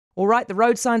All right, the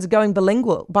road signs are going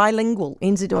bilingual.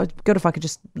 Good if I could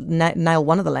just nail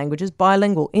one of the languages.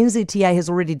 Bilingual. NZTA has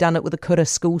already done it with the kura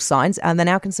school signs, and they're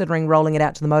now considering rolling it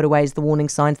out to the motorways, the warning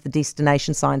signs, the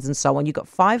destination signs, and so on. You've got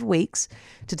 5 weeks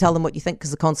to tell them what you think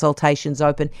because the consultation's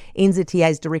open.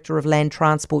 NZTA's Director of Land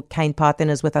Transport, Kane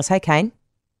Patena, is with us. Hey, Kane.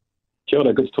 Kia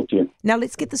ora, good to talk to you. Now,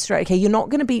 let's get this straight. Okay, you're not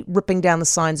going to be ripping down the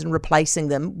signs and replacing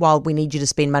them while we need you to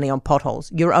spend money on potholes.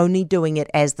 You're only doing it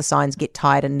as the signs get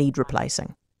tired and need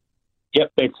replacing.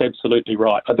 Yep, that's absolutely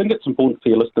right. I think it's important for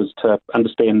your listeners to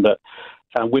understand that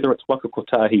whether it's Waka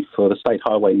Kotahi for the state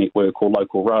highway network or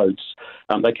local roads,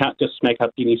 they can't just smack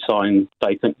up any sign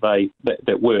they think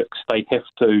that works. They have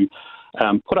to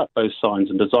put up those signs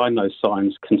and design those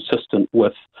signs consistent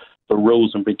with the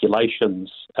rules and regulations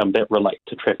that relate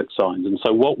to traffic signs. And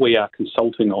so what we are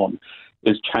consulting on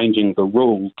is changing the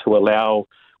rule to allow,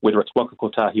 whether it's Waka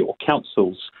Kotahi or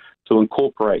councils, to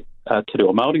incorporate Te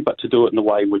Reo Māori, but to do it in a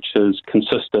way which is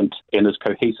consistent and is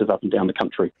cohesive up and down the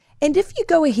country. And if you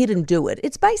go ahead and do it,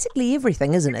 it's basically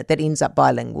everything, isn't it, that ends up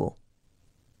bilingual?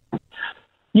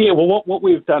 Yeah, well, what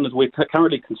we've done is we're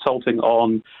currently consulting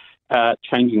on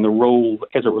changing the rule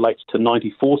as it relates to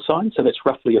 94 signs. So that's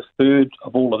roughly a third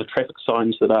of all of the traffic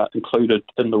signs that are included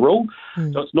in the rule.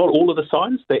 So it's not all of the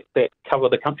signs that cover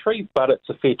the country, but it's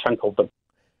a fair chunk of them.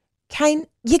 Kane,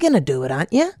 you're going to do it,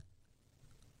 aren't you?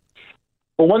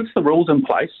 Well, once the rule's in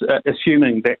place,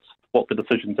 assuming that's what the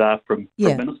decisions are from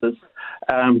ministers,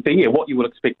 then what you would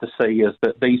expect to see is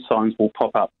that these signs will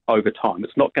pop up over time.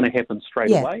 It's not going to happen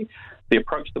straight away. The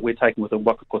approach that we're taking with the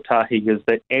Waka Kotahi is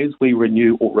that as we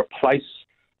renew or replace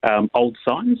old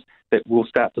signs, that we'll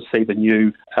start to see the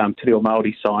new Te Reo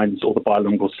Māori signs or the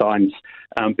bilingual signs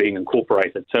being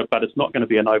incorporated. But it's not going to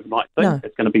be an overnight thing. No.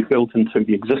 It's going to be built into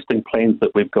the existing plans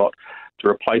that we've got to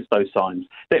replace those signs.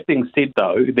 That being said,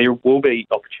 though, there will be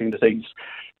opportunities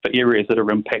for areas that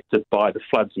are impacted by the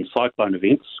floods and cyclone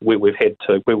events where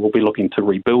we'll be looking to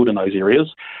rebuild in those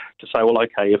areas to say, well,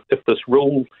 okay, if this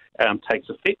rule takes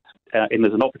effect and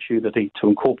there's an opportunity to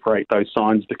incorporate those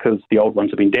signs because the old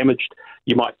ones have been damaged,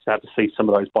 you might start to see some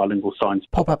of those bilingual signs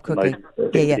pop up quickly.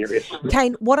 Areas.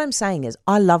 Kane, what I'm saying is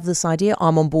I love this idea.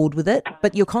 I'm on board with it,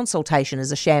 but your consultation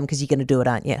is a sham because you're going to do it,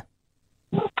 aren't you?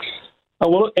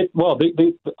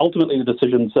 Ultimately the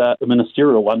decision's a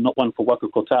ministerial one, not one for Waka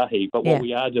Kotahi, but what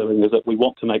we are doing is that we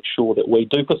want to make sure that we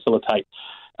do facilitate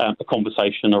a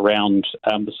conversation around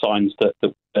the signs that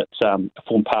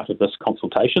form part of this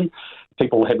consultation.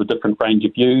 People have a different range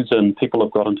of views and people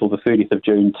have got until the 30th of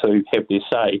June to have their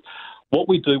say. What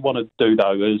we do want to do,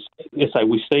 though, is,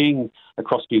 we're seeing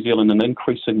across New Zealand an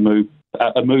increasing move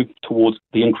towards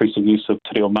the increasing use of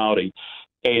Te Reo Māori.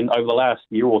 And over the last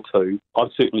year or two,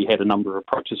 I've certainly had a number of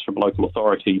approaches from local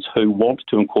authorities who want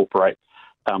to incorporate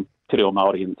Te Reo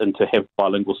Māori and to have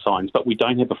bilingual signs, but we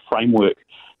don't have a framework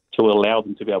to allow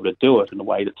them to be able to do it in a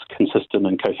way that's consistent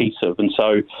and cohesive. And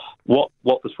so what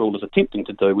this rule is attempting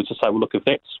to do is to say, well, look, if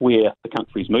that's where the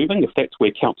country's moving, if that's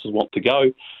where councils want to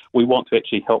go, we want to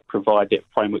actually help provide that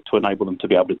framework to enable them to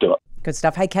be able to do it. Good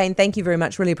stuff. Hey, Kane, thank you very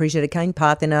much. Really appreciate it. Kane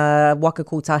Patena, Waka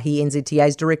Kotahi,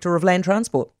 NZTA's Director of Land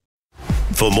Transport.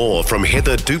 For more from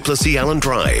Heather Duplessis Allen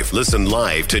Drive, listen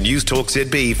live to News Talk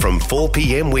ZB from 4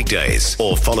 p.m. weekdays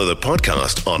or follow the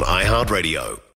podcast on iHeartRadio.